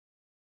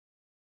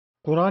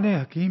कुरान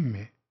हकीम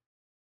में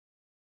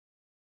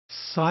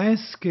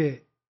साइंस के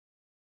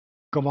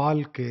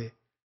कमाल के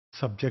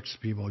सब्जेक्ट्स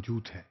भी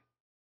मौजूद हैं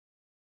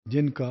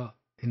जिनका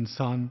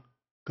इंसान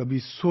कभी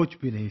सोच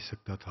भी नहीं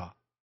सकता था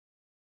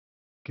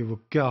कि वो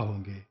क्या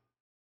होंगे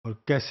और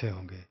कैसे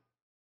होंगे,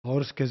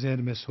 और उसके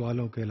जहन में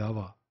सवालों के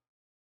अलावा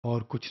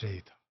और कुछ नहीं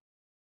था.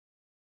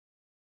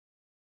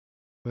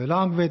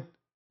 Along with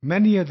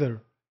many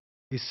other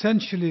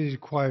essentially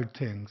required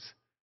things,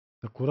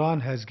 the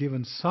Quran has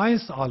given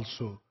science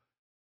also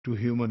to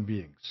human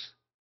beings.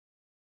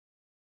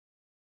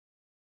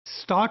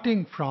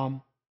 Starting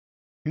from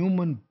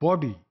human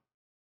body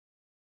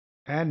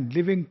and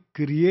living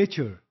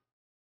creature,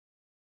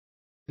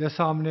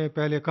 जैसा हमने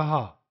पहले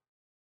कहा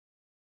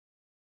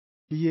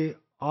कि ये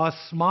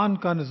आसमान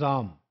का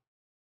निज़ाम,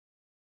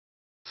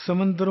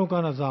 समंदरों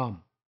का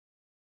निज़ाम,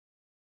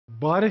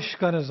 बारिश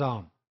का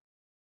निज़ाम,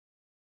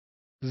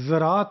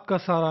 ज़राअत का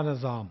सारा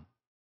निज़ाम,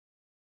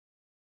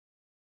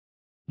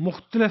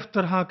 मुख्तलिफ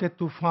तरह के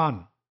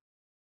तूफान,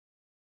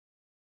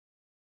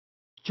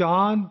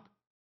 चांद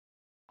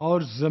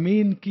और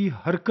ज़मीन की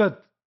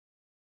हरकत,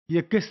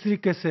 ये किस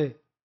तरीके से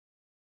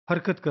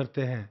हरकत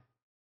करते हैं,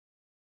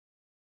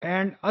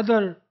 and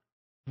other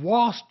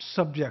vast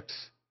subjects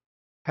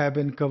have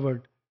been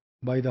covered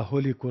by the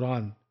Holy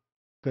Quran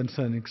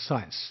concerning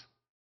science.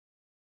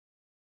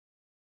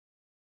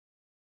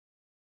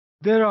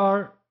 There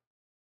are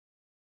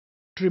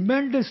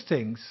tremendous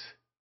things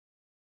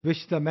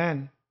which the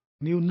man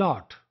knew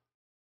not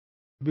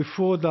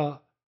before the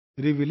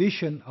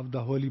revelation of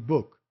the Holy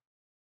Book,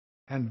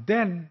 and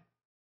then,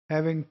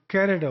 having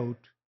carried out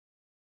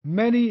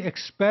many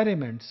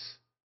experiments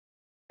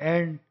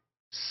and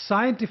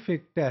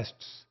scientific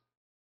tests,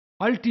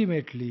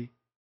 ultimately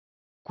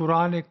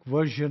Quranic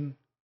version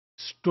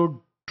stood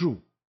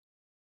true.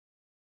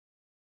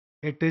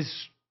 It is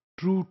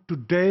true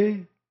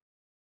today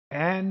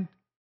and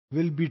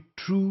will be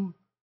true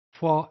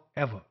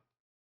forever.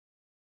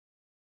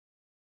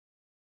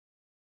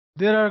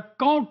 There are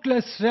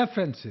countless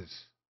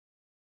references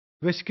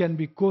which can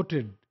be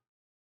quoted.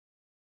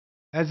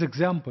 As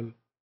example,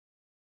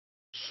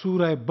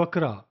 Surah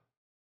Baqarah,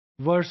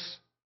 verse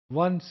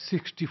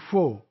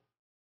 164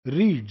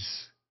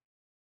 reads,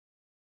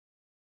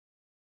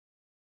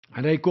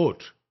 and I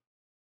quote,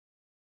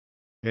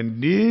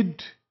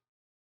 "Indeed,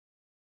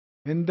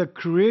 in the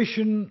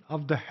creation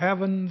of the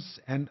heavens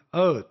and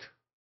earth,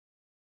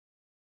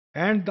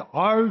 and the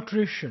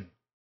alteration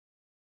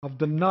of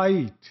the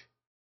night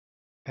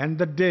and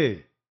the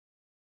day,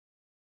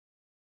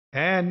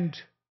 and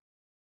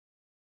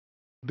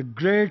the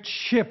great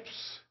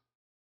ships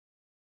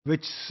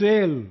which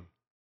sail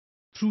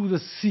through the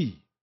sea,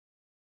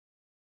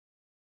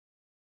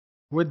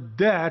 with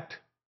that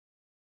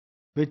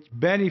which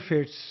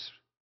benefits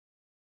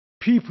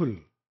people,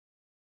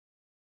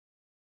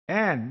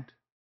 and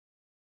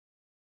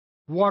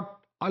what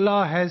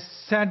Allah has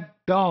sent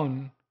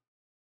down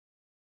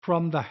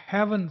from the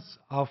heavens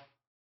of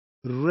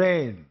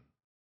rain,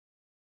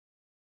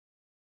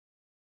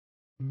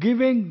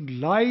 giving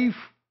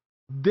life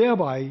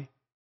thereby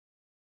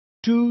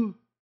to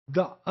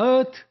the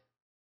earth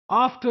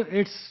after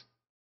its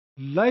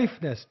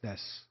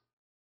lifelessness,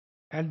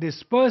 and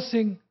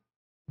dispersing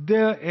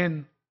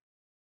therein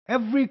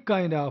every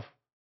kind of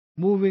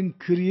moving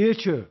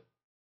creature."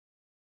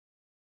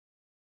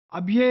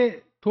 अब ये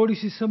थोड़ी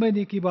सी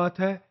समझने की बात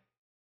है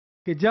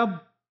कि जब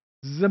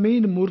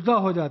जमीन मुर्दा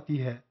हो जाती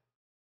है,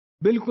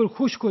 बिल्कुल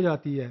खुश्क हो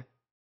जाती है,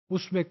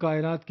 उसमें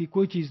कायनात की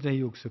कोई चीज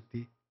नहीं उग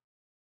सकती,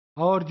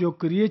 और जो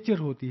क्रिएचर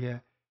होती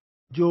है,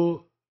 जो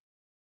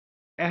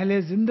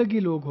अहले जिंदगी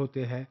लोग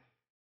होते हैं,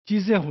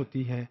 चीजें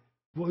होती हैं,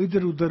 वो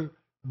इधर उधर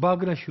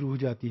भागना शुरू हो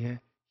जाती हैं,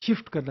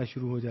 शिफ्ट करना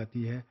शुरू हो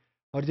जाती है,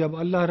 और जब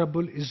अल्लाह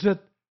रब्बुल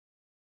इज़्ज़त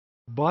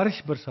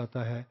बारिश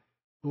बरसाता है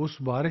तो उस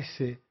बारिश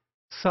से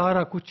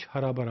सारा कुछ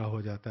हरा भरा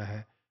हो जाता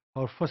है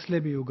और फसलें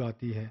भी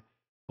उगाती है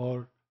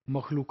और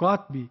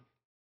मखलूकात भी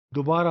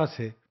दोबारा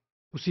से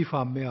उसी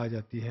फार्म में आ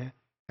जाती है.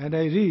 And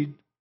I read,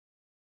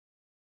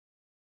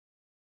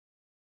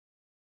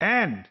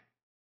 and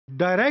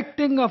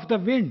directing of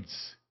the winds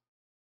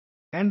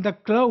and the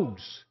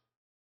clouds,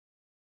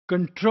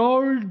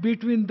 controlled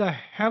between the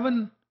heaven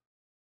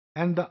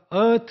and the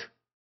earth,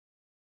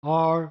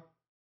 are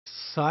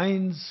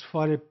signs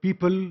for a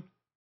people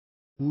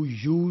who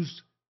use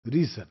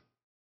reason.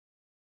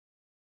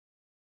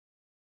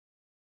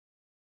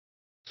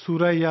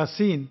 Surah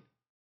Yasin,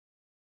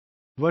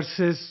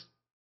 verses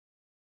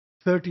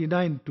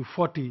 39 to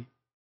 40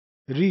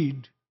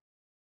 read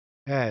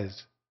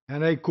as,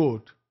 and I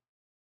quote,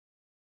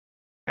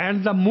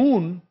 "And the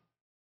moon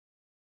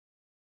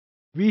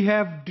we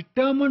have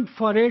determined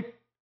for it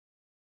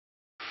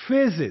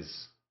phases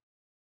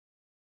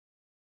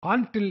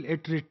until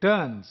it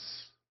returns,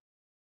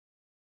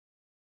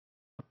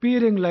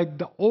 appearing like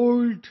the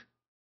old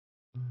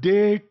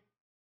date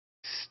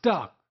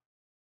stock,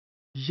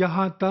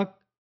 यहां तक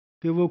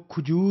कि वो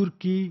खजूर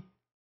की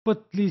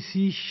पतली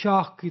सी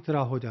शाख की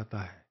तरह हो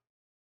जाता है.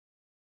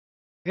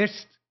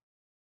 It's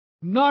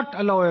not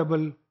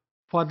allowable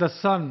for the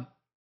sun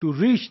to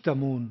reach the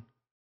moon,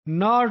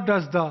 nor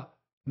does the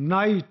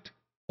night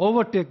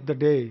overtake the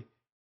day,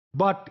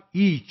 but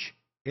each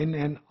in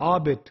an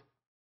orbit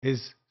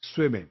is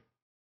swimming.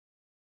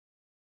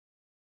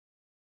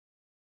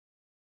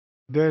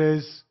 There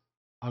is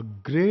a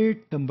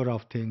great number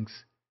of things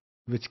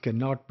which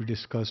cannot be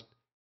discussed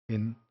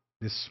in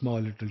this small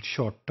little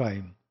short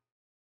time,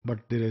 but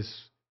there is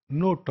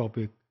no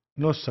topic,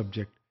 no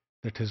subject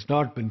that has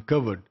not been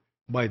covered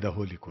by the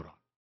Holy Quran.